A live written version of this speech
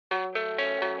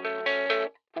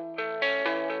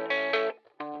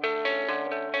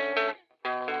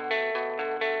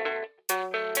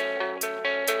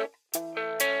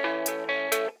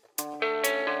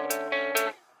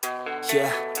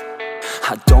yeah.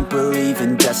 I don't believe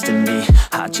in destiny,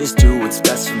 I just do what's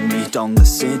best for me. Don't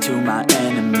listen to my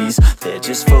enemies, they're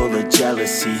just full of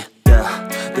jealousy.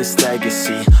 Yeah, this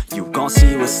legacy, you gon'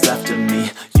 see what's left of me.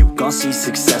 You gon' see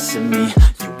success in me,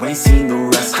 you ain't seen the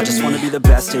rest of me. I just wanna be the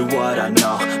best at what I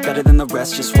know, better than the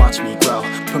rest, just watch me grow.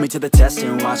 Put me to the test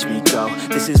and watch me go.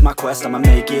 This is my quest, I'ma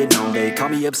make it known. They call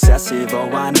me obsessive, oh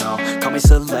I know. Call me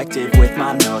selective with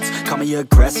my notes, call me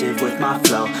aggressive with my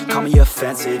flow, call me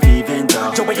offensive even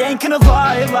though Joe, I ain't gonna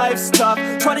lie, life's tough.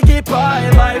 Try to get by,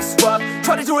 life's rough.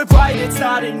 Try to do it right, it's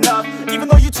not enough. Even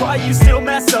though you try, you still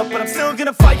mess up. But I'm still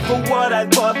gonna fight for what I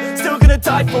love, still gonna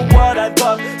die for what I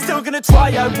love, still gonna try,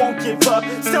 I won't give up,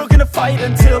 still gonna fight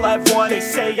until I've won. They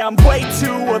say I'm way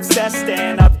too obsessed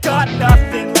and I've got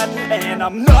nothing left, and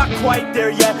I'm not quite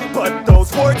there yet, but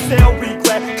those words they'll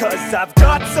regret, cause I've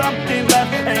got something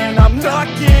left and I'm not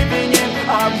giving in.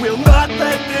 I will not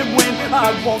let them win,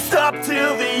 I won't stop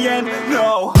till the end,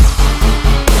 no.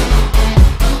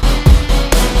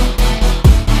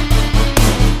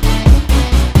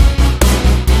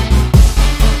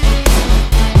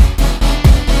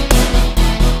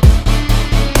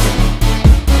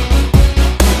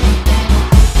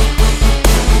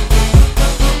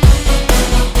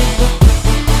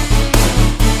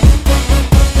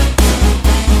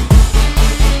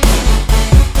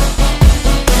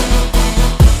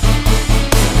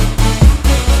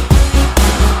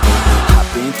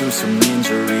 Some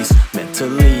injuries,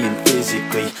 mentally and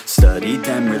physically. Studied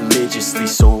them religiously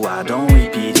so I don't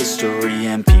repeat history,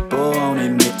 and people won't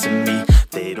admit to me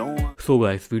they don't. So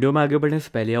guys, video में आगे बढ़ने से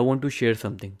पहले I want to share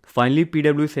something. Finally,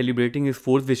 PW is celebrating his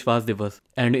 4th Vishwas Divas,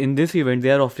 and in this event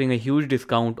they are offering a huge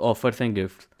discount, offers and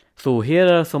gifts. So here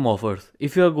are some offers.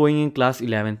 If you are going in class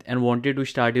 11th and wanted to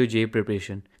start your JEE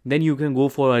preparation, then you can go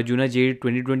for Arjuna JEE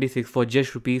 2026 for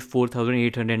just rupees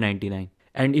 4,899.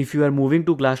 And if you are moving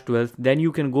to class 12th, then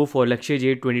you can go for Lakshya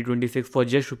JEE 2026 for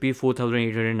just rupees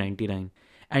 4,899.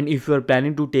 And if you are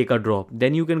planning to take a drop,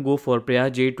 then you can go for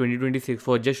Prayas JEE 2026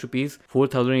 for just rupees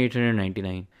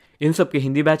 4,899. इन सब के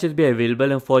Hindi batches भी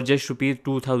available हैं for just rupees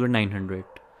 2,900.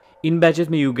 In batches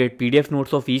में you get PDF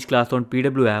notes of each class on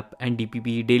PW app and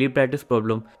DPP daily practice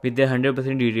problem with their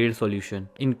 100% detailed solution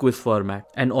in quiz format,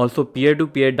 and also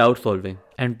peer-to-peer doubt solving.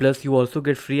 And plus you also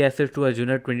get free access to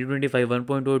Arjuna 2025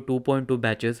 1.0 or 2.2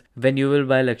 batches when you will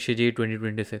buy Lakshya JEE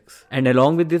 2026. And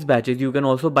along with these batches you can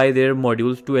also buy their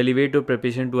modules to elevate your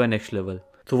preparation to a next level.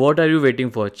 So what are you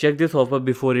waiting for? Check this offer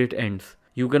before it ends.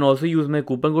 You can also use my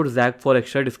coupon code ZAC for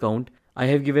extra discount. I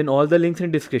have given all the links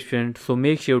in description, so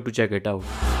make sure to check it out.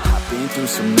 Been through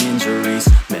some injuries,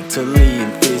 mentally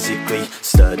and physically.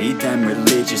 Studied them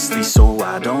religiously so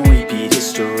I don't repeat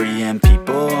history, and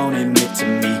people won't admit to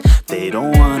me they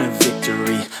don't want a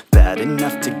victory. Bad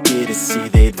enough to get a C,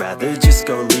 they'd rather just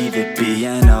go leave it be.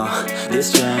 And oh,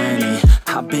 this journey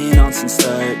I've been on since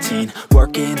 13,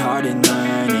 working hard and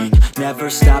learning, never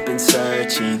stopping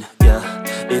searching. Yeah,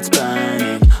 it's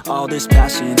burning, all this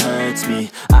passion hurts me.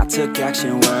 I took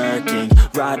action working,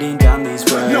 writing down these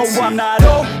words. No, I'm not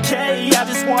okay, I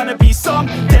just wanna be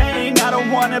something. I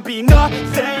don't wanna be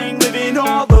nothing, living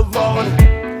all alone.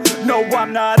 No,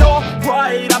 I'm not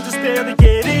alright, I'm just barely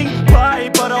getting by,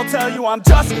 but I'll tell you I'm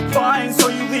just fine, so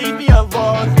you leave me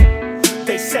alone.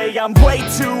 They say I'm way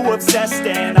too obsessed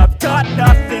and I've got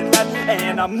nothing left,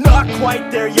 and I'm not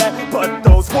quite there yet, but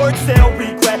those words they'll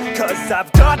regret, cause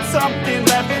I've got something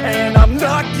left and I'm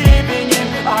not giving in.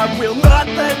 I will not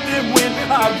let them win,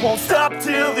 I won't stop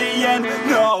till the end,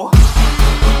 no.